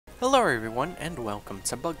Hello everyone, and welcome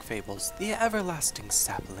to Bug Fables, the everlasting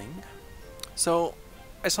sapling. So,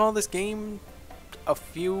 I saw this game a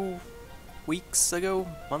few weeks ago,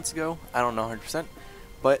 months ago, I don't know 100%,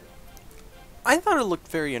 but I thought it looked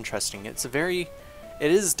very interesting. It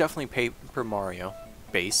is definitely Paper Mario,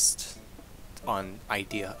 based on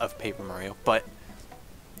idea of Paper Mario, but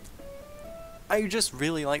I just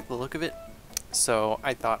really like the look of it, so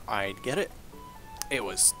I thought I'd get it. It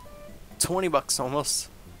was 20 bucks almost.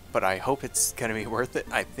 But I hope it's gonna be worth it.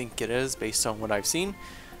 I think it is, based on what I've seen.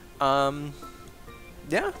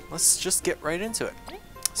 Yeah, let's just get right into it.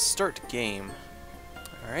 Start game.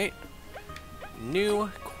 Alright.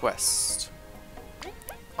 New quest.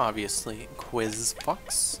 Obviously,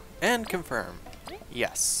 Quizfox. And confirm.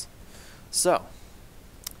 Yes. So,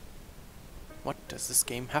 what does this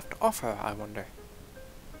game have to offer, I wonder?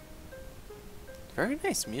 Very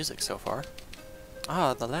nice music so far.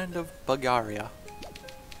 Ah, the land of Bulgaria.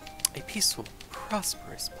 A peaceful,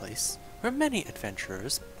 prosperous place where many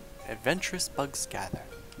adventurous bugs gather.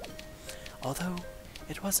 Although,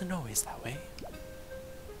 it wasn't always that way.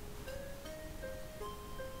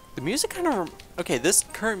 The music kind of... Okay, this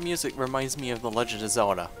current music reminds me of The Legend of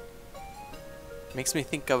Zelda. Makes me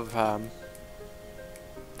think of,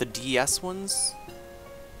 the DS ones.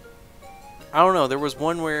 I don't know, there was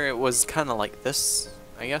one where it was kind of like this,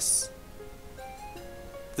 I guess.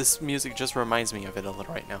 This music just reminds me of it a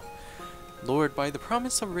little right now. Lured by the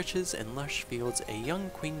promise of riches and lush fields, a young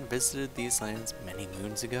queen visited these lands many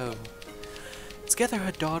moons ago. Together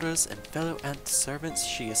her daughters and fellow ant servants,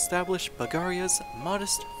 she established Bulgaria's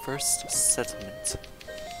modest first settlement.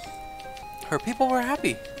 Her people were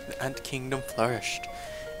happy, the ant kingdom flourished,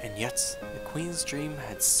 and yet the queen's dream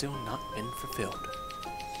had still not been fulfilled.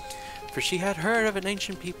 For she had heard of an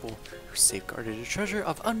ancient people who safeguarded a treasure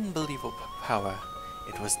of unbelievable power.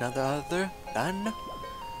 It was none other than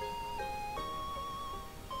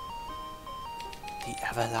the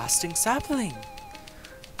everlasting sapling,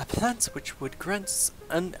 a plant which would grant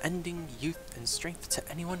unending youth and strength to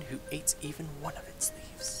anyone who ate even one of its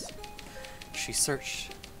leaves. She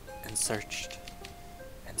searched and searched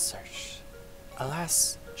and searched.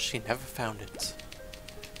 Alas, she never found it.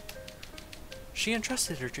 She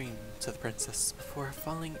entrusted her dream to the princess before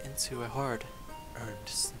falling into a hard-earned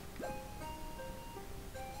sleep.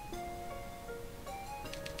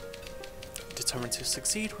 Determined to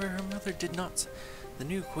succeed where her mother did not, the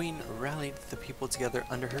new queen rallied the people together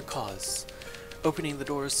under her cause, opening the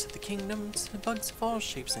doors to the kingdom to bugs of all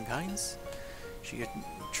shapes and kinds. She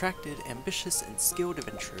attracted ambitious and skilled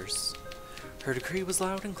adventurers. Her decree was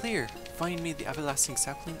loud and clear: find me the everlasting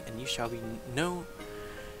sapling, and you shall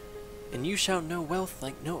know wealth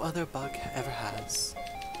like no other bug ever has.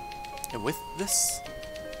 And with this,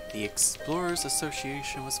 the Explorers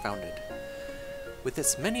Association was founded, with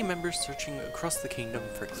its many members searching across the kingdom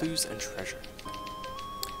for clues and treasure.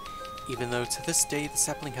 Even though to this day the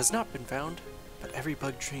sapling has not been found, but every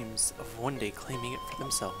bug dreams of one day claiming it for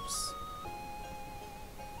themselves.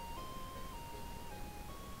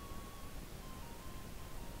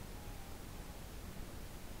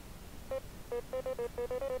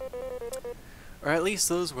 Or at least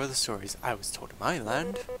those were the stories I was told in my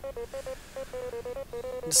land.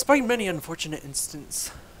 Despite many unfortunate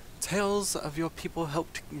incidents, tales of your people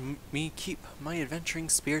helped me keep my adventuring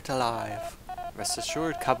spirit alive. Rest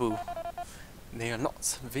assured, Kabu, they are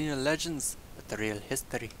not mere legends, but the real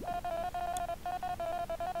history.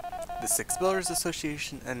 This Explorers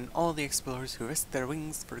Association and all the explorers who risked their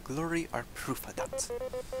wings for glory are proof of that.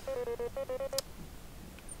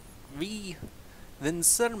 Then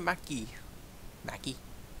Sir Maki,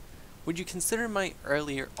 would you consider my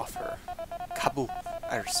earlier offer? Kabu,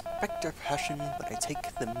 I respect your passion, but I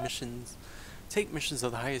take missions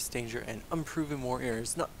of the highest danger, and unproven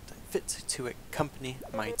warriors not fit to accompany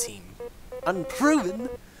my team. Unproven?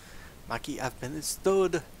 Maki,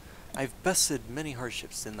 I've bested many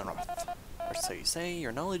hardships in the north. Or so you say.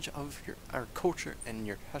 Your knowledge of our culture and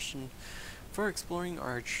your passion for exploring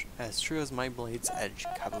are as true as my blade's edge,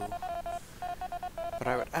 Kabu. But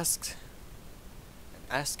I would ask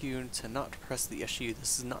you to not press the issue.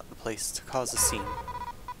 This is not the place to cause a scene.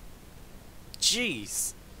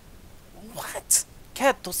 Jeez! What?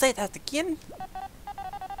 Can't say that again?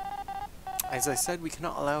 As I said, we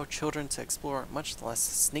cannot allow children to explore, much less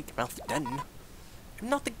a snake-mouthed den. I'm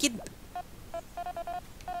not the kid!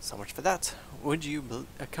 So much for that. Would you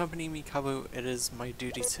accompany me, Kabu? It is my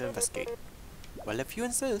duty to investigate. Well, if you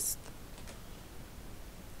insist.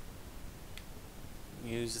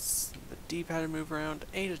 Use the D-pad to move around,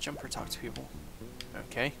 A to jump or talk to people.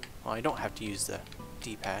 Okay, well I don't have to use the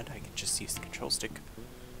D-pad, I can just use the control stick.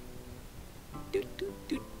 Doot, doot,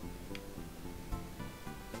 doot.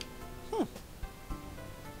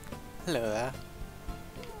 Hello there.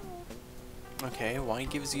 Okay, Y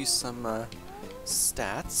gives you some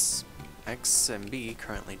stats. X and B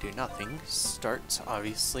currently do nothing. Start,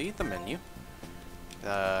 obviously, the menu.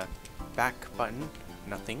 The back button,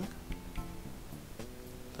 nothing.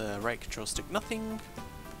 The right control stick, nothing.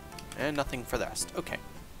 And nothing for the rest. Okay.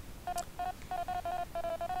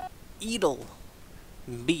 Edel.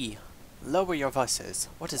 B. Lower your voices.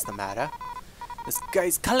 What is the matter? This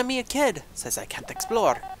guy's calling me a kid. Says I can't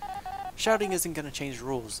explore. Shouting isn't gonna change the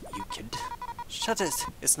rules, you kid. Shut it.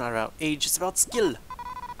 It's not about age, it's about skill.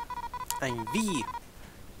 I'm V.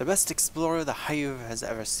 The best explorer the Hive has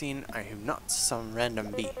ever seen. I am not some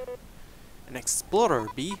random bee. An explorer,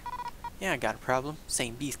 B? Yeah, I got a problem.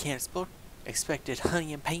 Saying bees can't explore. Expected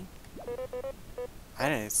honey and paint. I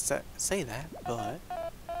didn't say that, but...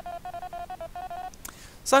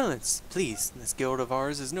 Silence, please. This guild of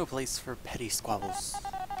ours is no place for petty squabbles.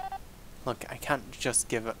 Look, I can't just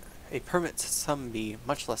give a permit to some bee,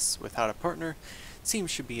 much less without a partner. Team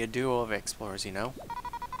should be a duo of explorers, you know?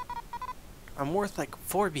 I'm worth like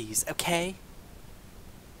 4 bees, okay?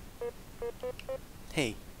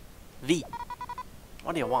 Hey, V.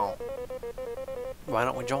 What do you want? Why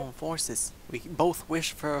don't we join forces? We both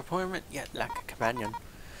wish for appointment, yet lack a companion.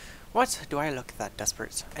 What? Do I look that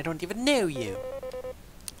desperate? I don't even know you.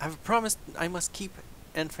 I've promised I must keep,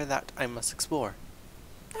 and for that I must explore.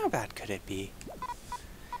 How bad could it be?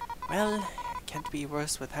 Well, it can't be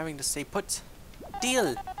worse with having to stay put.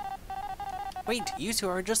 Deal! Wait, you two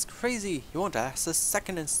are just crazy. You won't ask a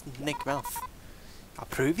second in snake mouth. I'll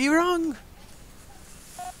prove you wrong!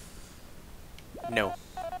 No.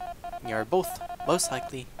 You are both, most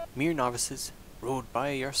likely, mere novices, ruled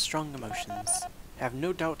by your strong emotions. I have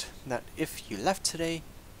no doubt that if you left today,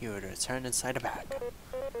 you would return inside a bag.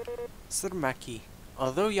 Sirmaki,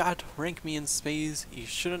 although you had to rank me in spades, you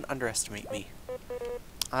shouldn't underestimate me.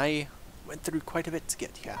 I went through quite a bit to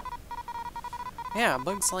get here. Yeah,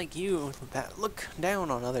 bugs like you that look down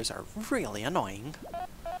on others are really annoying.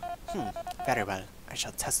 Very well. I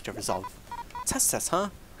shall test your resolve. Test us, huh?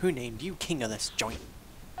 Who named you king of this joint?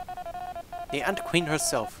 The Ant Queen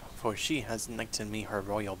herself, for she has knighted me her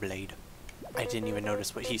royal blade. I didn't even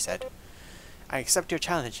notice what he said. I accept your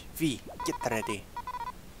challenge. V, get ready.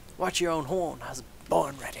 Watch your own horn, has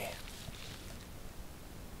born ready.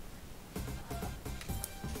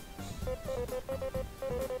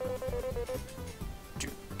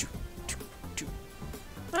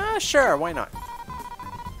 Sure, why not?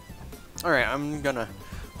 Alright, I'm gonna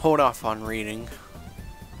hold off on reading.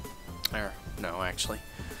 Or, no, actually.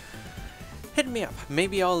 Hit me up,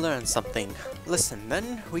 maybe I'll learn something. Listen,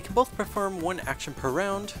 then, we can both perform one action per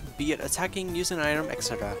round, be it attacking, using an item,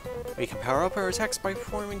 etc. We can power up our attacks by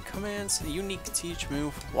performing commands unique to each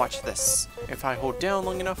move. Watch this. If I hold down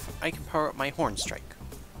long enough, I can power up my horn strike.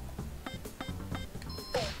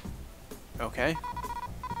 Okay.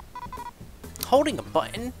 Holding a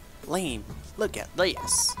button? Lame. Look at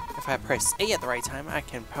this. If I press A at the right time, I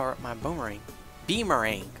can power up my boomerang.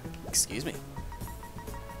 Beamerang. Excuse me.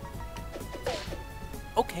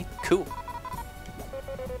 Okay, cool.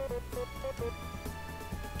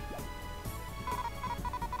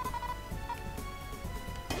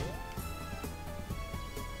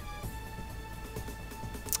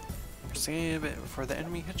 Save it before the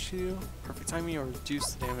enemy hits you. Perfect timing or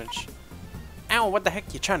reduce the damage. Ow, what the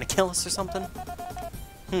heck? You trying to kill us or something?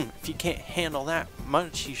 If you can't handle that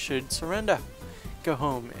much, you should surrender. Go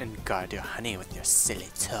home and guard your honey with your silly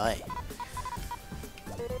toy.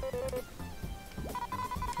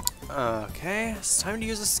 Okay, it's time to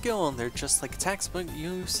use a skill. They're just like attacks, but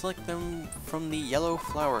you select them from the yellow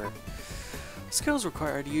flower. Skills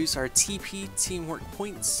required to use our TP teamwork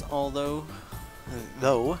points,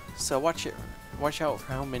 so watch out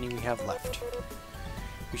for how many we have left.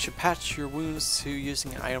 We should patch your wounds to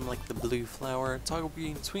using an item like the blue flower. Toggle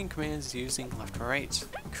between commands using left or right.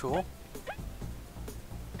 Cool.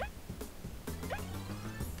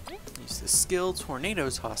 Use the skill Tornado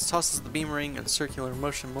Toss. Tosses the beamerang in circular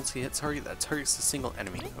motion multi-hit target that targets a single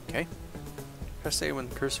enemy. Okay. Press A when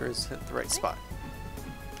the cursor is hit the right spot.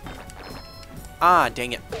 Ah,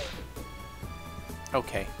 dang it.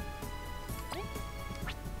 Okay.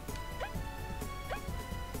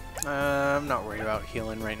 I'm not worried about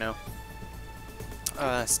healing right now.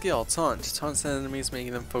 Skill, Taunt. Taunts enemies,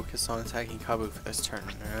 making them focus on attacking Kabu for this turn.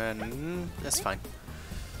 And that's fine.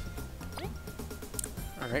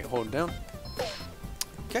 Alright, hold it down.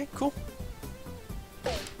 Okay, cool.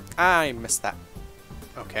 I missed that.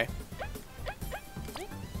 Okay.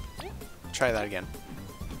 Try that again.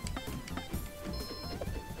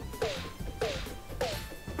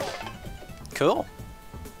 Cool.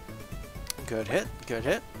 Good hit, good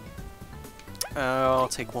hit. I'll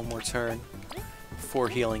take one more turn before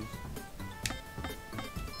healing.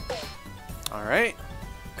 Alright.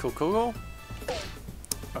 Cool, cool, cool.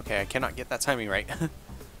 Okay, I cannot get that timing right.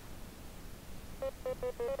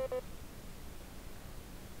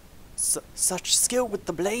 Such skill with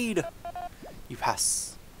the blade! You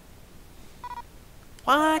pass.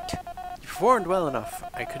 What? You performed well enough.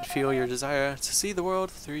 I could feel your desire to see the world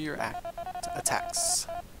through your attacks.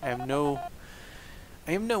 I am no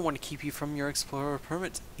one to keep you from your explorer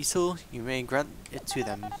permit. Isil, you may grant it to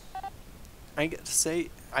them. I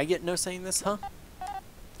get no saying this, huh?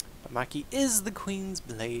 But Maki is the Queen's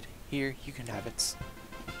blade. Here, you can have it.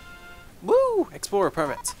 Woo! Explorer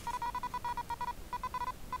permit.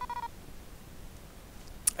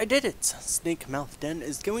 I did it! Snake Mouth Den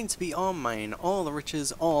is going to be all mine. All the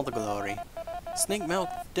riches, all the glory. Snake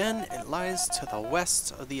Mouth Den, it lies to the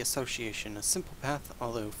west of the Association. A simple path,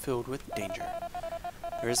 although filled with danger.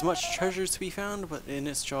 There is much treasure to be found, but in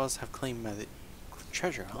its jaws have claimed by the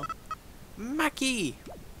treasure, huh? Maki!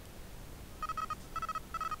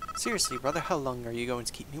 Seriously, brother, how long are you going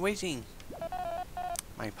to keep me waiting?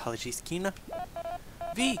 My apologies, Kina.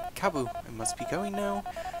 V, Kabu, I must be going now.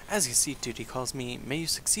 As you see, duty calls me. May you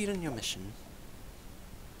succeed in your mission.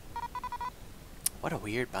 What a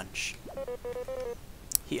weird bunch.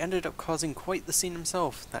 He ended up causing quite the scene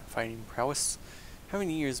himself, that fighting prowess. How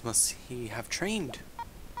many years must he have trained?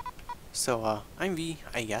 So, I'm V,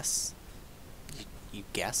 I guess. You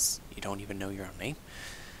guess? You don't even know your own name?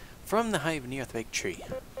 From the hive near the big tree.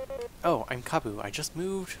 Oh, I'm Kabu. I just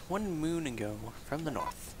moved 1 moon ago from the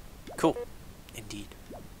north. Cool. Indeed.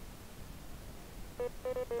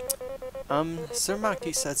 Sir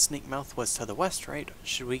Maki said Snake Mouth was to the west, right?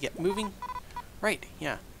 Should we get moving? Right,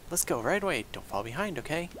 yeah. Let's go right away. Don't fall behind,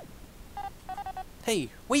 okay? Hey,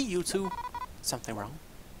 wait, you two! Something wrong?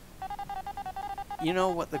 You know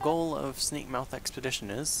what the goal of Snake Mouth Expedition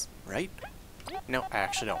is, right? No, I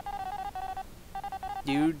actually don't.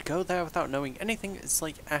 You'd go there without knowing anything. It's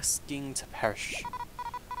like asking to perish.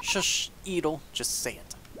 Shush, Edel, just say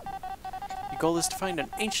it. The goal is to find an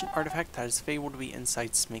ancient artifact that is fabled to be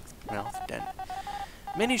inside Snake Mouth Den.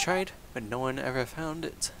 Many tried, but no one ever found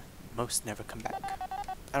it. Most never come back.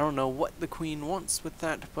 I don't know what the Queen wants with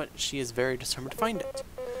that, but she is very determined to find it.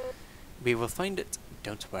 We will find it,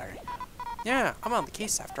 don't worry. Yeah, I'm on the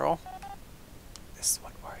case after all. This is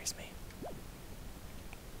what worries me.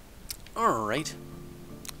 Alright.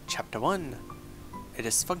 Chapter 1. A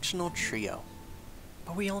dysfunctional trio.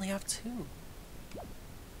 But we only have 2.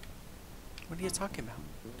 What are you talking about?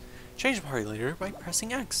 Change the party leader by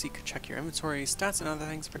pressing X. You can check your inventory, stats, and other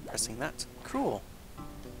things by pressing that. Cool.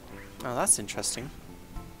 Oh, that's interesting.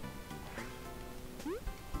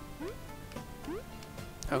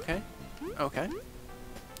 Okay. Okay.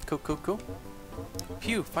 Cool, cool, cool.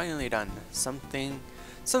 Phew, finally done.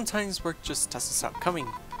 Sometimes work just doesn't stop coming.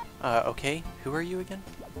 Okay, who are you again?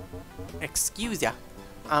 Excuse ya.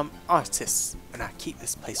 I'm Artis, and I keep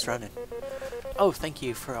this place running. Oh, thank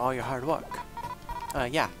you for all your hard work.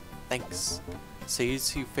 Yeah, thanks. So you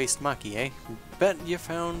two faced Maki, eh? Bet you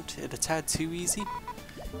found it a tad too easy?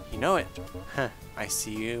 You know it. Huh, I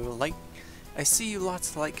see you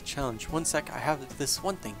lots like challenge. One sec, I have this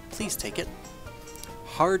one thing. Please take it.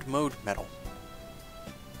 Hard mode medal.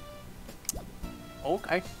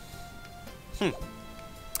 Okay.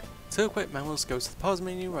 To equip medals, go to the pause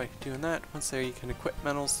menu. By doing that, once there you can equip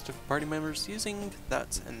medals to different party members using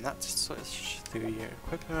that and that switch through your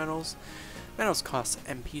equipment medals. Medals cost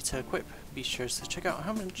MP to equip. Be sure to check out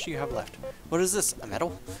how much you have left. What is this, a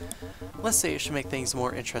medal? Let's say it should make things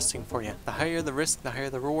more interesting for you. The higher the risk, the higher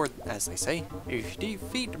the reward, as they say. If you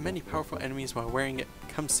defeat many powerful enemies while wearing it,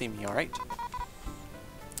 come see me, alright?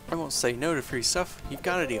 I won't say no to free stuff. You've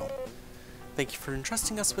got a deal. Thank you for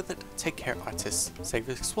entrusting us with it. Take care, artists. Safe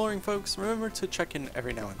exploring, folks. Remember to check in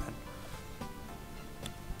every now and then.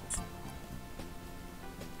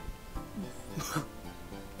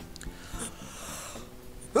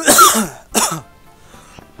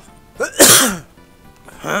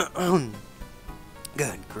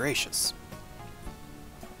 Good gracious.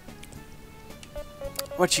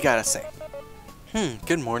 What you gotta say?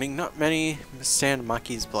 Good morning. Not many stand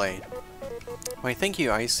Maki's blade. Why, thank you.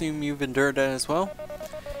 I assume you've endured it as well?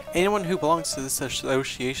 Anyone who belongs to this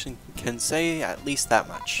association can say at least that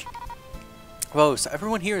much. Whoa, so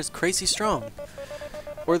everyone here is crazy strong.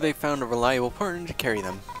 Or they found a reliable partner to carry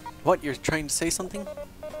them. What, you're trying to say something?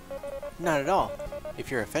 Not at all. If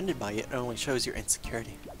you're offended by it, it only shows your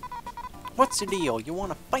insecurity. What's the deal? You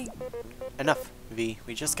wanna fight? Enough, V.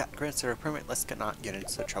 We just got granted a permit. Let's not get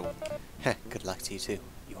into trouble. Heh, good luck to you too.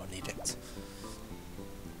 You won't need it.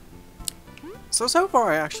 So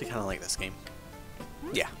far I actually kind of like this game.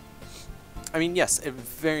 Yeah. I mean, yes, it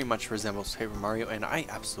very much resembles Paper Mario, and I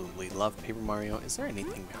absolutely love Paper Mario. Is there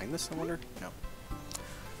anything behind this, I wonder? No.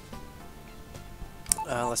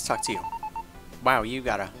 Let's talk to you. Wow, you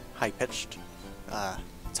got a high-pitched,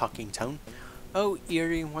 talking tone. Oh,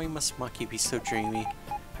 Eerie, why must Maki be so dreamy?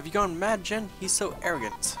 Have you gone mad, Jen? He's so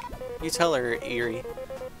arrogant. You tell her, Eerie.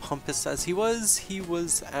 Pompous as he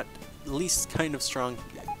was at least kind of strong,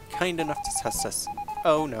 kind enough to test us.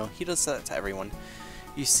 Oh no, he does that to everyone.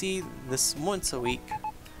 You see this once a week.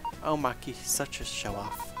 Oh, Maki, he's such a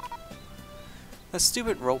show-off. The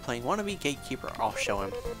stupid role-playing wannabe gatekeeper, I'll show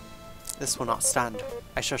him. This will not stand.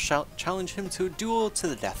 I shall challenge him to a duel to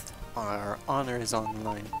the death. Our honor is on the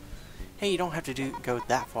line. Hey, you don't have to go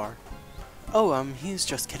that far. Oh, he's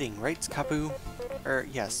just kidding, right, Kabu?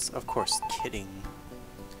 Yes, of course, kidding.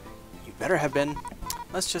 You better have been.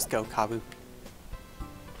 Let's just go, Kabu.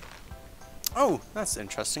 Oh, that's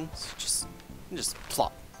interesting. So just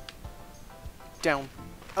plop. Down,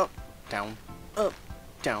 up, down, up,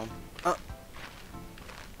 down, up.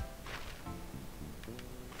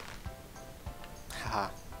 Haha,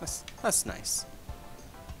 that's nice.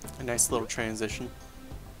 A nice little transition.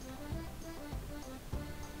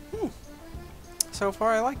 So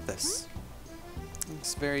far I like this.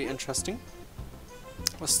 It's very interesting.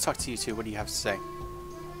 Let's talk to you two. What do you have to say?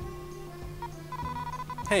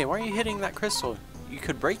 Hey, why are you hitting that crystal? You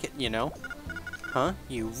could break it, you know. Huh?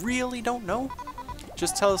 You really don't know?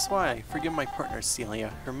 Just tell us why. Forgive my partner,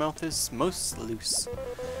 Celia. Her mouth is most loose.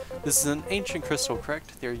 This is an ancient crystal,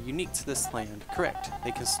 correct? They're unique to this land. Correct.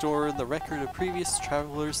 They can store the record of previous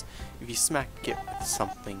travelers if you smack it with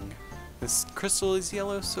something. This crystal is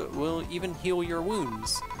yellow, so it will even heal your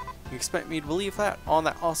wounds. You expect me to believe that? All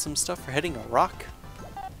that awesome stuff for hitting a rock?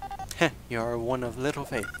 Heh, you are one of little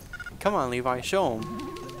faith. Come on, Levi, show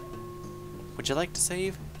 'em. Would you like to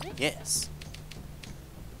save? Yes.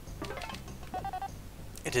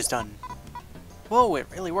 It is done. Whoa, it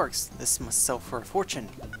really works. This must sell for a fortune.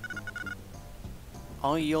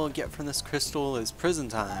 All you'll get from this crystal is prison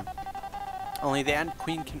time. Only the Ant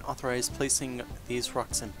Queen can authorize placing these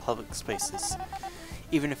rocks in public spaces.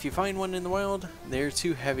 Even if you find one in the wild, they're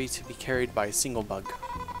too heavy to be carried by a single bug.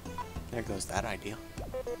 There goes that idea.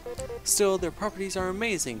 Still, their properties are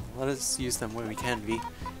amazing. Let us use them when we can, V.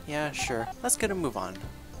 Yeah, sure. Let's get a move on.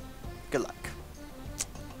 Good luck.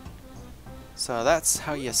 So that's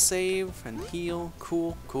how you save and heal.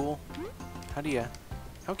 Cool, cool. How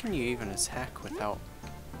can you even attack without...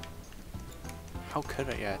 How could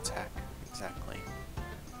I attack? Exactly.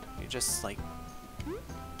 You just like...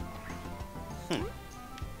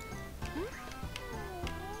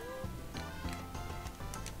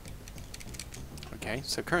 Okay,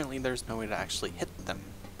 so currently there's no way to actually hit them.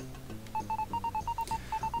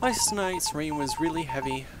 Last night's rain was really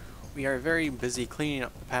heavy. We are very busy cleaning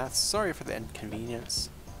up the paths. Sorry for the inconvenience.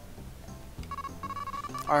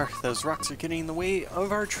 Those rocks are getting in the way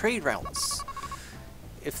of our trade routes.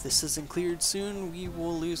 If this isn't cleared soon, we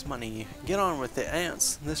will lose money. Get on with it,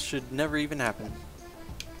 ants. This should never even happen.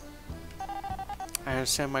 I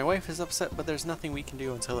understand my wife is upset, but there's nothing we can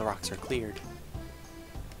do until the rocks are cleared.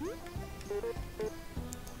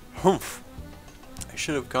 Humph! I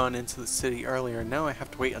should have gone into the city earlier. Now I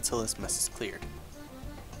have to wait until this mess is cleared.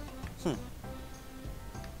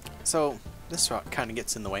 So, this rock kind of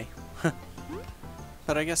gets in the way.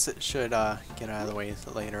 But I guess it should get out of the way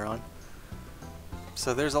later on.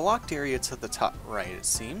 So there's a locked area to the top right, it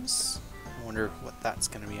seems. I wonder what that's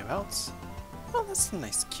going to be about. Well, that's a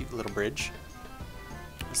nice, cute little bridge.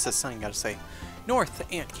 What's this sign got to say? North,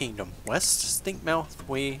 Ant Kingdom. West, Stinkmouth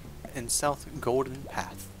Way. And South, Golden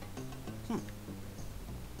Path.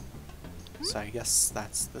 So I guess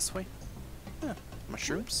that's this way. Yeah,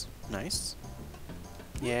 mushrooms. Nice.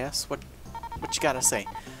 Yes, what you gotta say?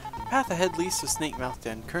 The path ahead leads to Snakemouth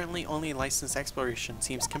Den. Currently, only licensed exploration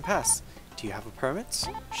teams can pass. Do you have a permit?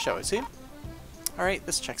 Show it to you. Alright,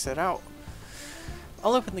 this checks it out.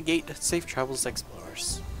 I'll open the gate. Safe travels,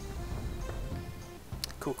 explorers.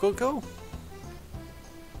 Cool, cool, cool.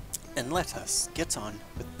 And let us get on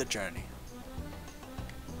with the journey.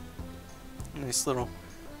 Nice little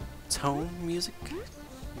tone music.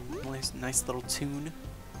 Nice little tune.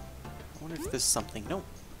 I wonder if there's something. No.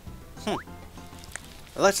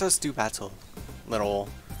 Let us do battle. Little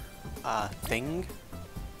thing.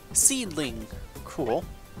 Seedling. Cool.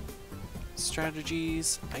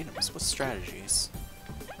 Strategies. Items. What strategies?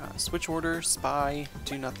 Switch order. Spy.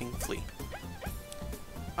 Do nothing. Flee.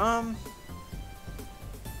 I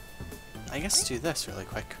guess do this really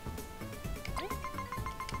quick.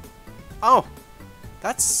 Oh!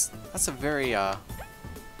 That's a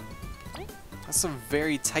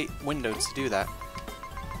very tight window to do that.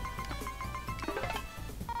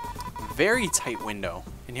 very tight window,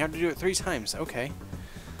 and you have to do it 3 times. Okay.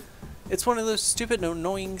 It's one of those stupid,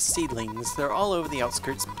 annoying seedlings. They're all over the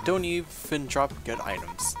outskirts, but don't even drop good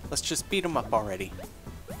items. Let's just beat them up already.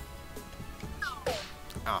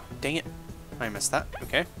 Ah, dang it. I missed that.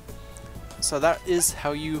 Okay. So that is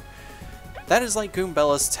how you... That is like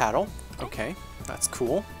Goombella's tattle. Okay, that's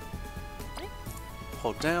cool.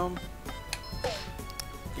 Hold down.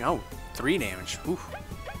 Oh, 3 damage. Ooh.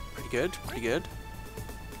 Pretty good, pretty good.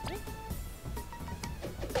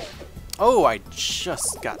 Oh, I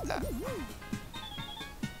just got that.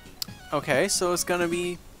 Okay, so it's gonna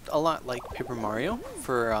be a lot like Paper Mario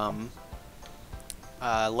for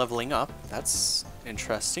leveling up. That's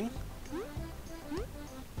interesting.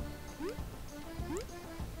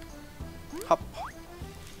 Hop.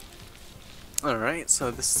 Alright,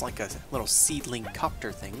 so this is like a little seedling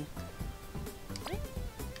copter thing.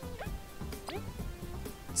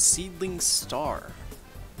 Seedling star.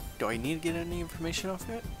 Do I need to get any information off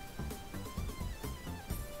it?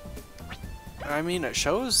 I mean, it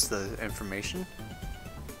shows the information.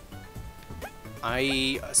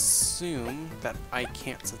 I assume that I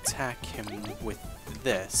can't attack him with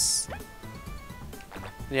this.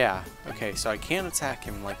 Yeah, okay, so I can't attack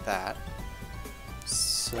him like that.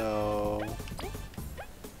 So...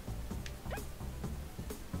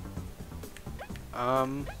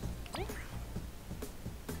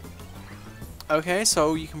 Okay,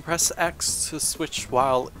 so you can press X to switch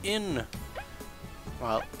while in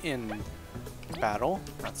battle.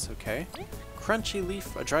 That's okay. Crunchy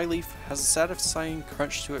leaf, a dry leaf, has a satisfying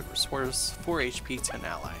crunch to it, restores 4 HP to an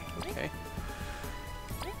ally. Okay.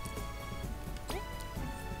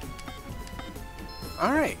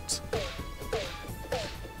 Alright.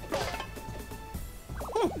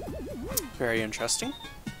 Very interesting.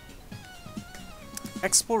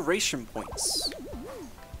 Exploration points.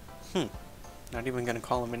 Not even gonna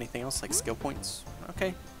call them anything else like skill points.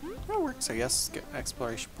 Okay. That works, I guess. Get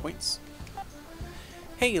exploration points.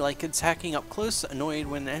 Hey, like attacking up close, annoyed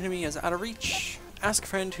when an enemy is out of reach? Ask a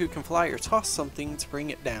friend who can fly or toss something to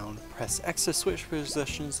bring it down. Press X to switch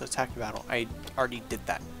positions, attack the battle. I already did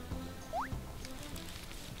that.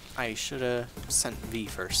 I should have sent V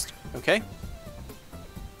first. Okay.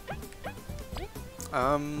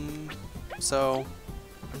 So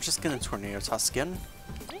I'm just gonna tornado toss again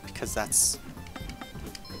because that's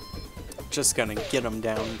just gonna get them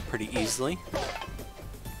down pretty easily.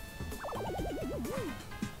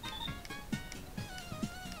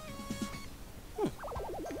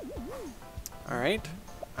 Alright,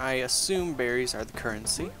 I assume berries are the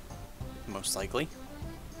currency, most likely.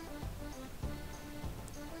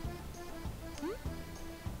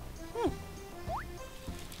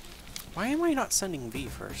 Why am I not sending V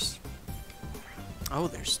first? Oh,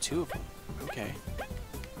 there's 2 of them. Okay.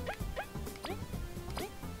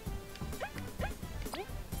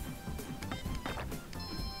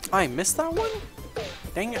 I missed that one?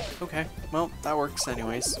 Dang it. Okay. Well, that works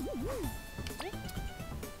anyways.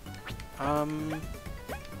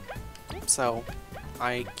 So,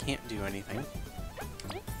 I can't do anything.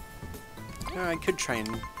 I could try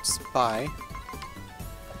and spy.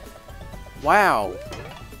 Wow!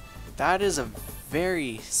 That is a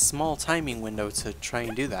very small timing window to try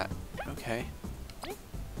and do that. Okay.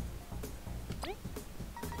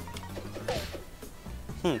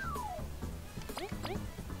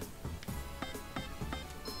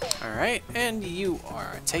 Alright, and you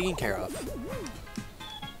are taken care of.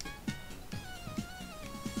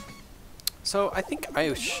 So I think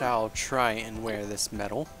I shall try and wear this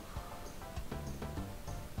medal.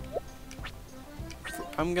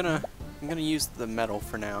 I'm gonna use the medal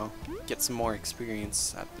for now. Get some more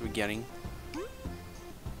experience at the beginning.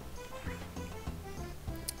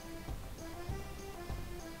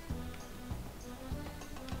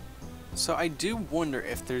 So I do wonder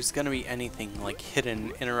if there's gonna be anything like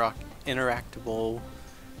hidden interactable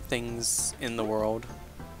things in the world,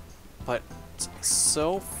 but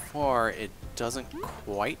so far it doesn't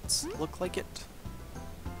quite look like it.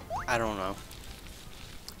 I don't know.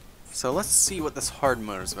 So let's see what this hard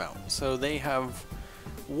mode is about. So they have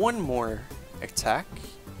one more attack,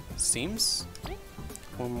 seems.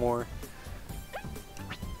 One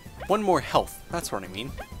more health, that's what I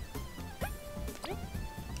mean.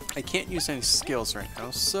 I can't use any skills right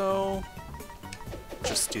now, so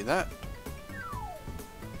just do that.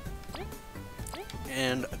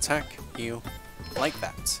 And attack you like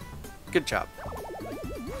that. Good job.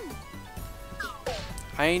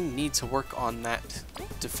 I need to work on that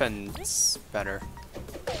defense better.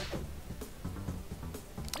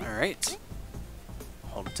 Alright.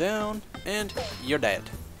 Hold down, and you're dead.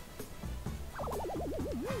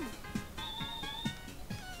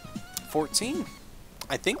 14?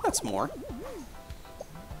 I think that's more.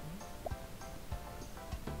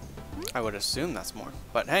 I would assume that's more,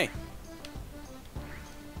 but hey.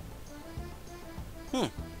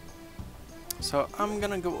 So I'm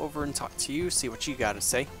gonna go over and talk to you, see what you gotta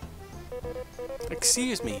say.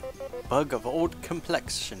 Excuse me, bug of old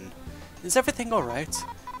complexion. Is everything alright?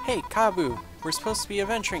 Hey, Kabu, we're supposed to be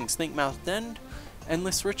adventuring Snake-Mouthed Den.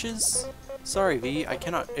 Endless riches? Sorry, V, I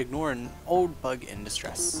cannot ignore an old bug in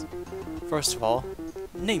distress. First of all,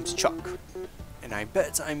 name's Chuck, and I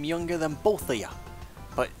bet I'm younger than both of ya.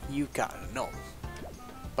 But you gotta know.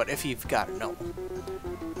 But if you've gotta know,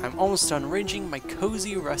 I'm almost done arranging my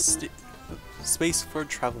cozy rest space for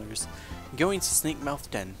travelers. Going to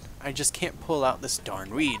Snake-Mouthed Den. I just can't pull out this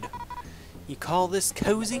darn weed. You call this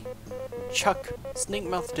cozy? Chuck,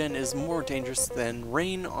 Snake-Mouthed Den is more dangerous than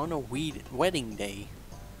rain on a wedding day.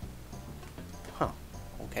 Huh,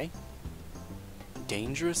 okay.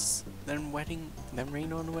 Dangerous than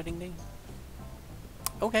rain on a wedding day?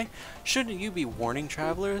 Okay, shouldn't you be warning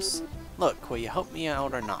travelers? Look, will you help me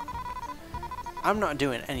out or not? I'm not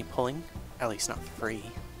doing any pulling, at least not free.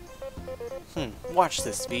 Watch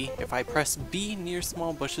this, V. If I press B near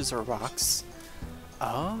small bushes or rocks...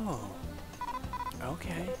 Oh,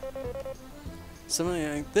 okay.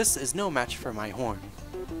 Something like this is no match for my horn.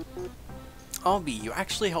 Oh, V, you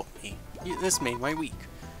actually helped me. This made my week.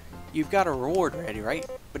 You've got a reward already, right?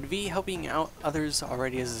 But V helping out others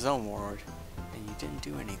already is his own reward. And you didn't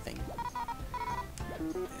do anything.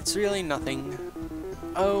 It's really nothing.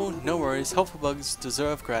 Oh, no worries. Helpful bugs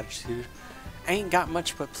deserve gratitude. I ain't got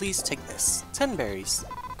much, but please take this. 10 berries.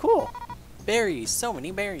 Cool. Berries. So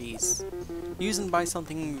many berries. Use and buy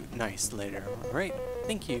something nice later. Alright.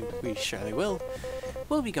 Thank you. We surely will.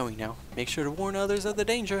 We'll be going now. Make sure to warn others of the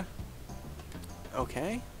danger.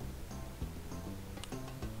 Okay.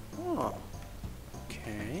 Oh.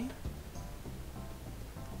 Okay.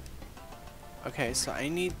 Okay, so I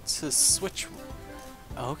need to switch.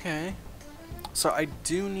 Okay. So I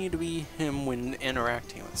do need to be him when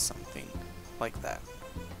interacting with something like that.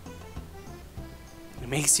 It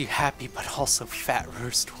makes you happy, but also fat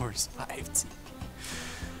restores 5 TP.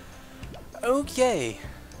 Okay.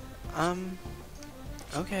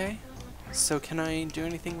 Okay. So can I do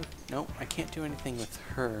anything with... No, I can't do anything with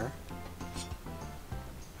her.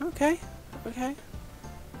 Okay. Okay.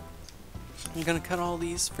 I'm gonna cut all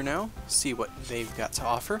these for now, see what they've got to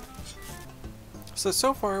offer.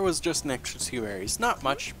 So far it was just an extra 2 berries. Not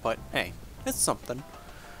much, but hey, it's something.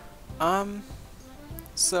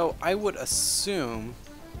 So I would assume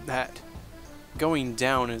that going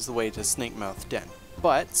down is the way to Snake-Mouthed Den,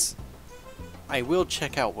 but I will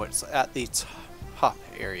check out what's at the top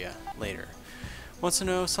area later. Want to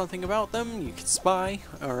know something about them? You can spy.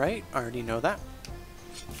 Alright, already know that.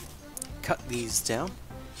 Cut these down.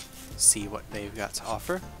 See what they've got to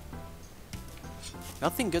offer.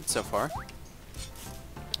 Nothing good so far.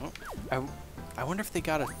 Oh, I wonder if they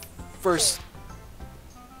got a first...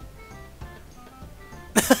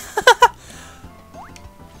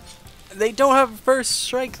 They don't have a first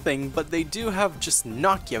strike thing, but they do have just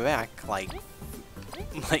knock you back like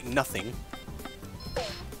nothing.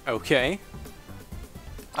 Okay.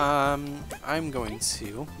 I'm going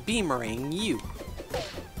to beamerang you.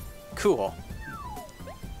 Cool.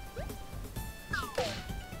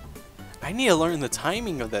 I need to learn the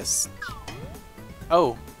timing of this.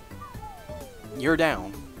 Oh. You're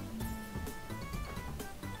down.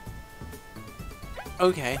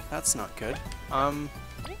 Okay, that's not good.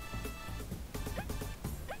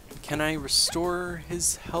 Can I restore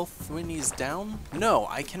his health when he's down? No,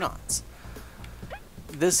 I cannot.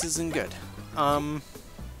 This isn't good.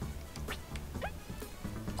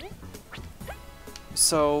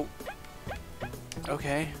 So...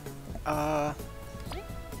 Okay.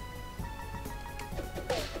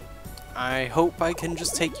 I hope I can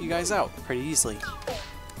just take you guys out pretty easily.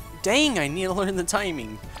 Dang, I need to learn the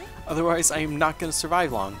timing. Otherwise, I am not going to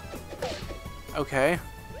survive long. Okay.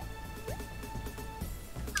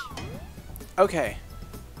 Okay.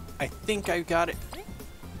 I think I've got it.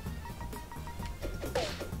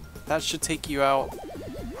 That should take you out.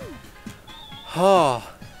 Oh.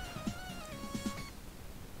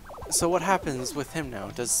 So what happens with him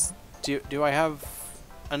now? Do I have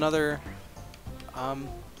another...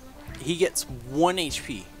 He gets 1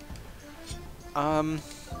 HP.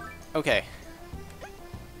 Okay.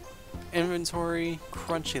 Inventory,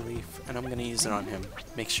 Crunchy Leaf, and I'm gonna use it on him.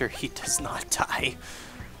 Make sure he does not die.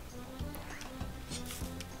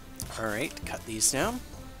 Alright, cut these down.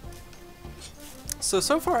 So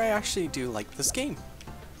far I actually do like this game.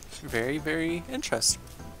 Very, very interesting.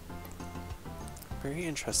 Very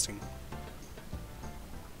interesting.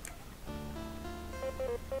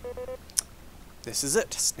 This is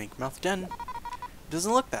it, Snake Mouth Den. It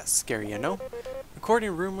doesn't look that scary, you know. According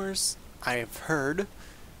to rumors I've heard,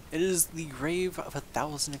 it is the grave of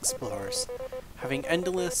 1,000 explorers. Having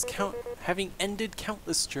ended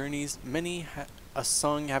countless journeys, many a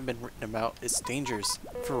song have been written about its dangers.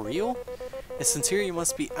 For real? Since here you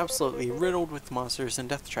must be absolutely riddled with monsters and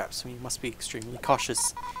death traps, so you must be extremely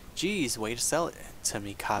cautious. Geez, way to sell it to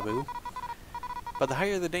me, Kabu. But the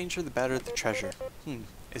higher the danger, the better the treasure.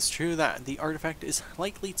 It's true that the artifact is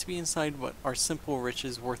likely to be inside what are simple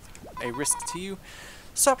riches worth a risk to you.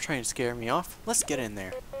 Stop trying to scare me off. Let's get in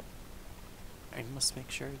there. I must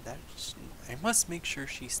make sure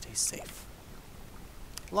she stays safe.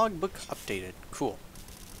 Logbook updated. Cool.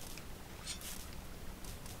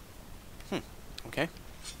 Okay.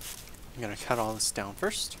 I'm gonna cut all this down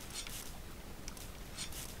first.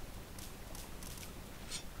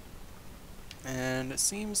 And it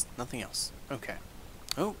seems nothing else. Okay.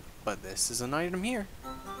 Oh, but this is an item here.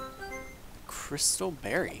 Crystal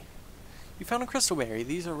berry. You found a crystal berry.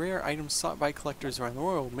 These are rare items sought by collectors around the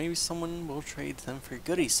world. Maybe someone will trade them for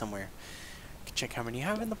goodies somewhere. You can check how many you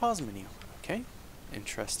have in the pause menu. Okay.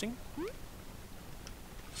 Interesting.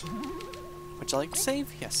 Would you like to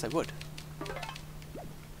save? Yes, I would.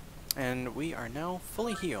 And we are now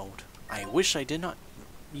fully healed. I wish I did not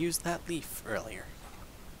use that leaf earlier.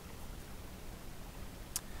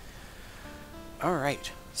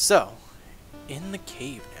 Alright, so, in the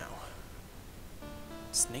cave now.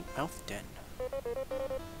 Snake Mouth Den.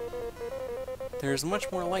 There's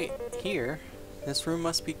much more light here. This room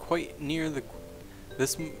must be quite near the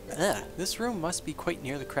this room must be quite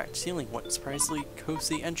near the cracked ceiling. What surprisingly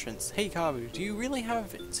cozy entrance. Hey Kabu, do you really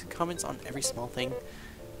have to comment on every small thing?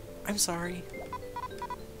 I'm sorry.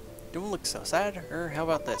 Don't look so sad. Or how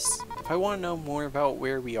about this? If I want to know more about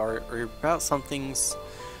where we are or about something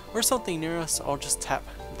near us, I'll just tap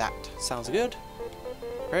that. Sounds good?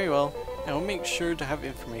 Very well. I will make sure to have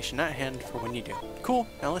information at hand for when you do. Cool.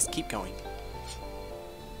 Now let's keep going.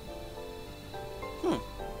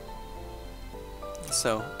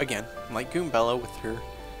 So, again, like Goombella with her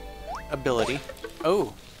ability.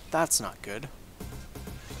 Oh, that's not good.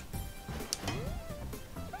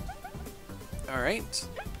 Alright.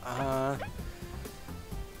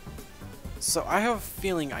 So I have a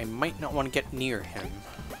feeling I might not want to get near him.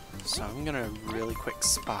 So I'm gonna really quick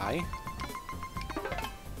spy.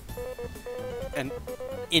 And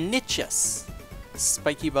Inichus.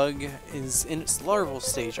 Spiky bug is in its larval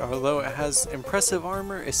stage. Although it has impressive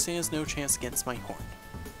armor, it stands no chance against my horn.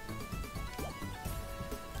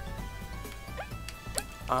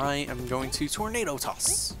 I am going to Tornado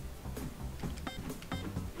Toss.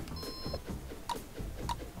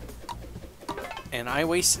 And I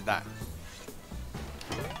wasted that.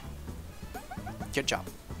 Good job.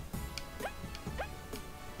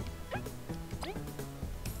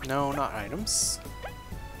 No, not items.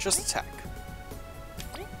 Just attack.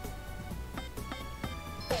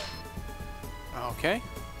 Okay.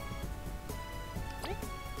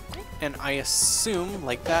 And I assume,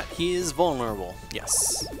 like that, he is vulnerable.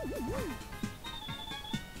 Yes.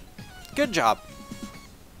 Good job.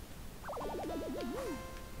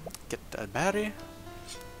 Get that battery.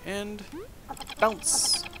 And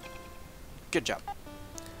bounce. Good job.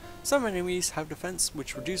 Some enemies have defense,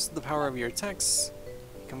 which reduces the power of your attacks.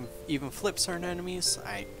 You can even flip certain enemies.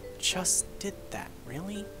 I just did that.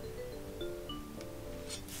 Really?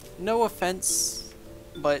 No offense,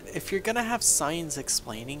 but if you're gonna have signs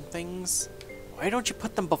explaining things, why don't you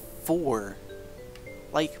put them before?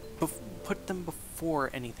 Like, put them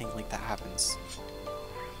before anything like that happens.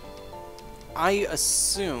 I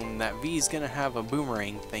assume that V's gonna have a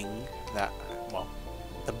boomerang thing that, well,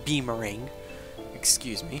 the beamerang,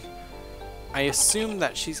 excuse me. I assume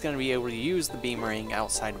that she's gonna be able to use the beamerang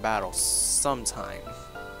outside of battle sometime,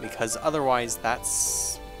 because otherwise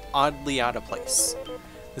that's oddly out of place.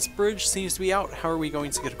 This bridge seems to be out. How are we going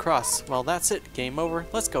to get across? Well, that's it. Game over.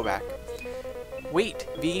 Let's go back. Wait,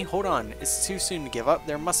 V, hold on. It's too soon to give up.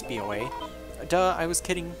 There must be a way. Duh, I was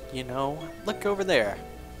kidding. You know. Look over there.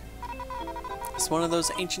 It's one of those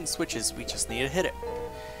ancient switches. We just need to hit it.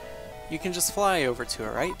 You can just fly over to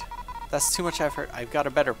it, right? That's too much effort. I've got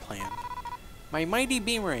a better plan. My mighty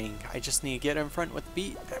beamerang. I just need to get in front with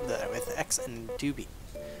with X and do B.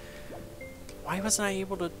 Why wasn't I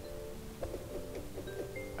able to...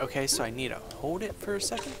 Okay, so I need to hold it for a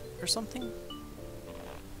second or something?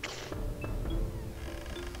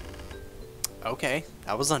 Okay,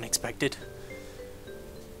 that was unexpected.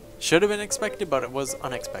 Should have been expected, but it was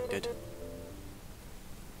unexpected.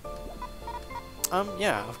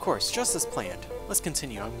 Yeah, of course, just as planned. Let's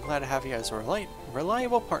continue. I'm glad to have you as a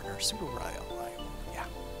reliable partner. Super reliable, yeah.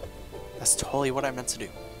 That's totally what I meant to do.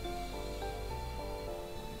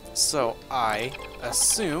 So I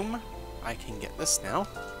assume I can get this now.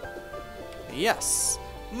 Yes!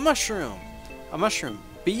 Mushroom! A mushroom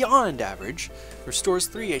beyond average restores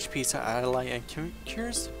 3 HP to ally and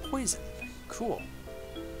cures poison. Cool.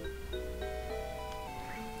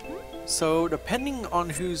 So depending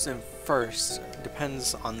on who's in first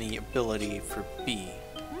depends on the ability for B.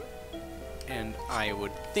 And I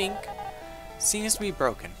would think seems to be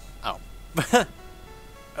broken. Oh.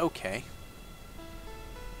 Okay.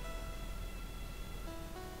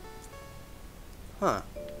 Huh.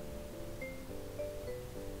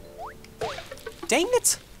 Dang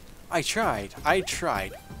it! I tried.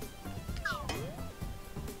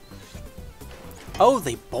 Oh,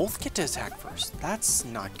 they both get to attack first. That's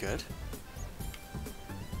not good.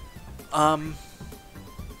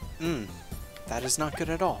 That is not good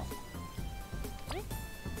at all.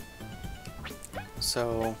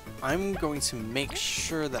 So, I'm going to make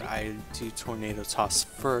sure that I do Tornado Toss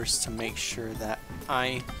first to make sure that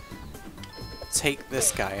I take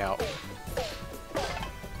this guy out.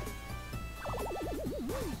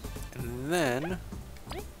 And then,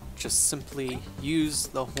 just simply use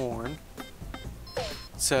the horn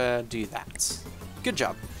to do that. Good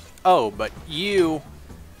job. Oh, but you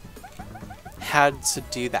had to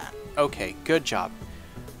do that. Okay, good job.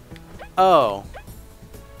 Oh.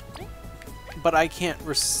 But I can't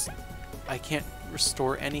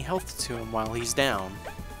restore any health to him while he's down.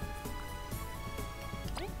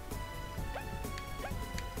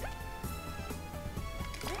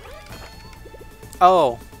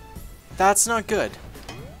 Oh. That's not good.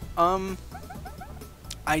 Okay.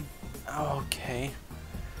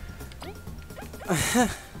 Good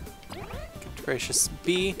gracious.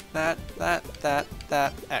 B, that,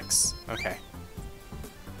 X. Okay.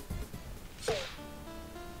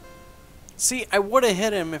 See, I would have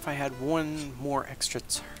hit him if I had one more extra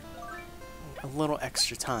a little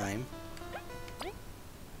extra time.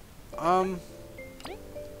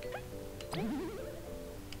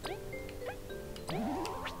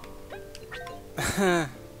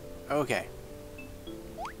 Okay.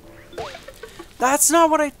 That's not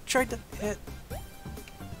what I tried to hit.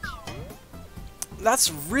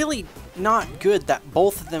 That's really not good that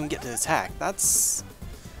both of them get to attack. It's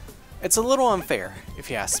a little unfair, if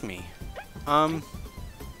you ask me.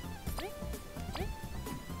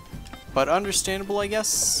 But understandable, I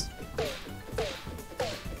guess.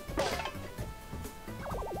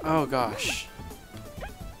 Oh gosh.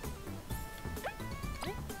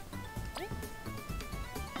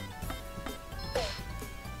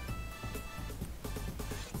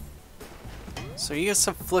 So you get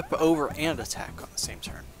to flip over and attack on the same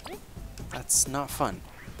turn. That's not fun.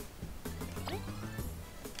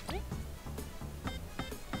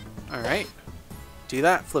 Alright. Do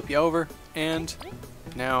that, flip you over, and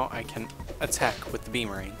now I can attack with the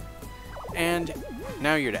Beamerang. And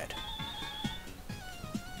now you're dead.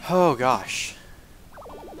 Oh gosh.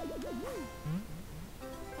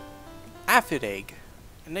 Aphid egg.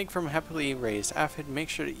 An egg from a happily raised aphid. Make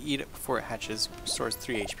sure to eat it before it hatches. Restores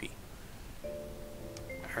 3 HP.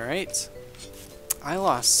 Alright. I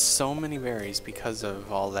lost so many berries because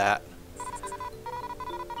of all that.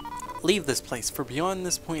 Leave this place, for beyond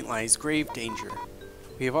this point lies grave danger.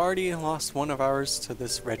 We have already lost one of ours to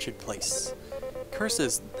this wretched place.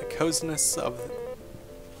 Curses,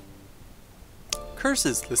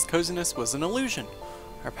 this coziness was an illusion.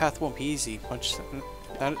 Our path won't be easy,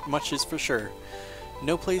 much is for sure.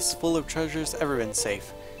 No place full of treasures ever been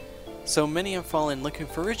safe. So many have fallen looking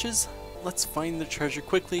for riches. Let's find the treasure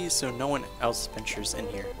quickly so no one else ventures in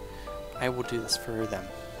here. I will do this for them.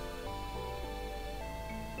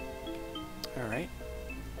 Alright.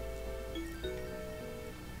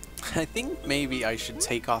 I think maybe I should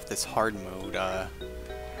take off this hard mode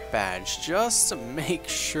badge just to make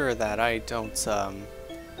sure that I don't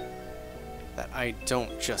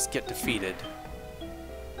just get defeated.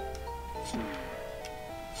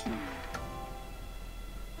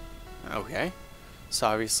 Okay. So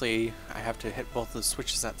obviously I have to hit both the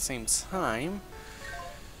switches at the same time.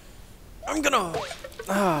 I'm gonna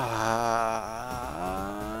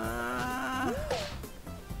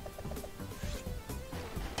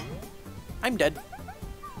I'm dead.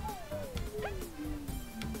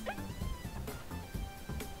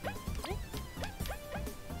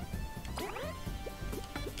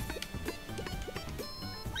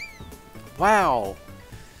 Wow.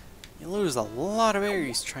 You lose a lot of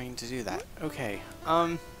berries trying to do that. Okay.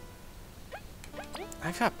 I've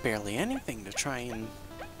got barely anything to try and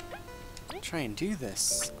do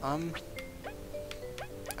this. I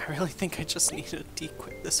really think I just need to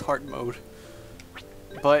dequit this hard mode.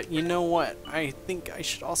 But you know what? I think I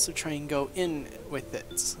should also try and go in with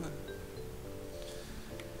it.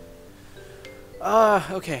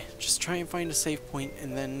 Okay. Just try and find a save point,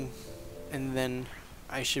 and then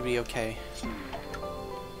I should be okay.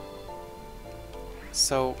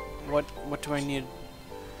 So, what do I need?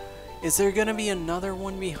 Is there gonna be another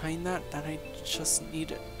one behind that I just need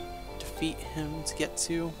to defeat him to get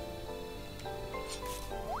to?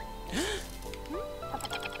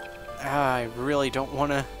 I really don't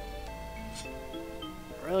wanna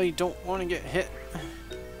get hit.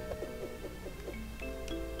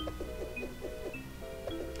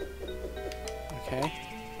 Okay.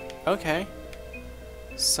 Okay.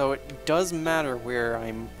 So it does matter where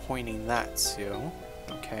I'm pointing that to.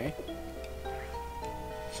 Okay.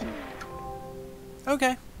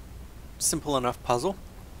 Okay. Simple enough puzzle.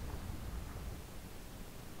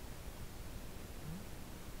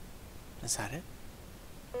 Is that it?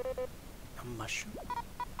 A mushroom?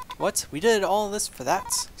 What? We did all this for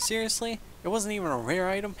that? Seriously? It wasn't even a rare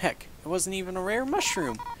item? Heck, it wasn't even a rare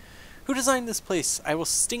mushroom! Who designed this place? I will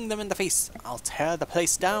sting them in the face! I'll tear the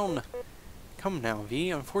place down! Come now,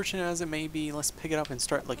 V. Unfortunate as it may be, let's pick it up and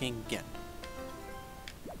start looking again.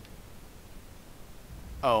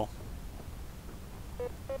 Oh.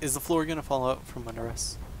 Is the floor gonna fall out from under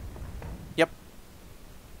us? Yep.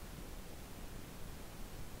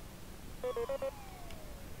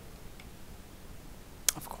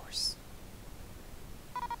 Of course.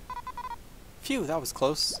 Phew, that was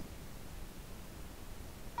close.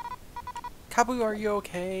 Kabu, are you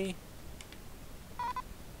okay?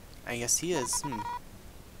 I guess he is. And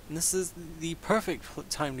this is the perfect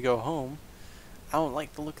time to go home. I don't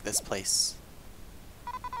like the look of this place.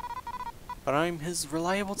 But I'm his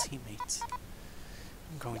reliable teammate.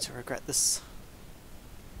 I'm going to regret this.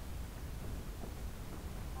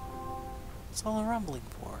 What's all the rumbling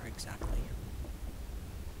for, exactly?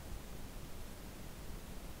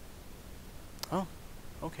 Oh,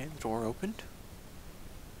 okay, the door opened.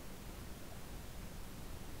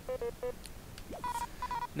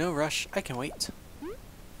 No rush, I can wait.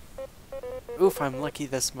 Oof, I'm lucky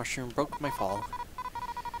this mushroom broke my fall.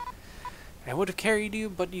 I would have carried you,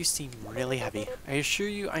 but you seem really heavy. I assure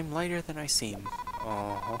you I'm lighter than I seem.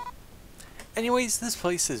 Aww. Anyways, this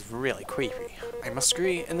place is really creepy. I must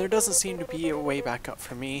agree, and there doesn't seem to be a way back up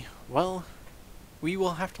for me. Well, we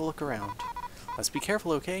will have to look around. Let's be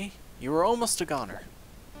careful, okay? You were almost a goner.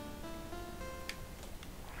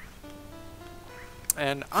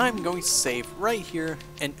 And I'm going to save right here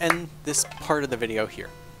and end this part of the video here.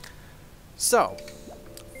 So,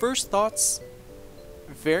 first thoughts,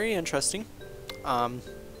 very interesting.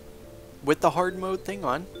 With the hard mode thing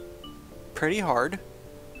on, pretty hard.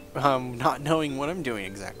 Not knowing what I'm doing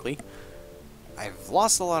exactly. I've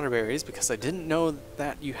lost a lot of berries because I didn't know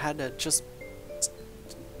that you had to just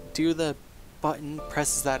do the button,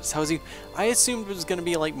 presses that, it tells you. I assumed it was going to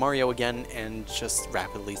be like Mario again and just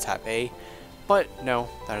rapidly tap A. But no,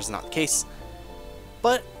 that is not the case.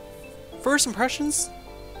 But first impressions,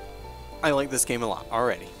 I like this game a lot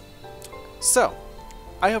already. So,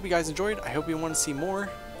 I hope you guys enjoyed. I hope you want to see more,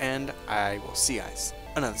 and I will see you guys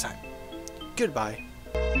another time. Goodbye.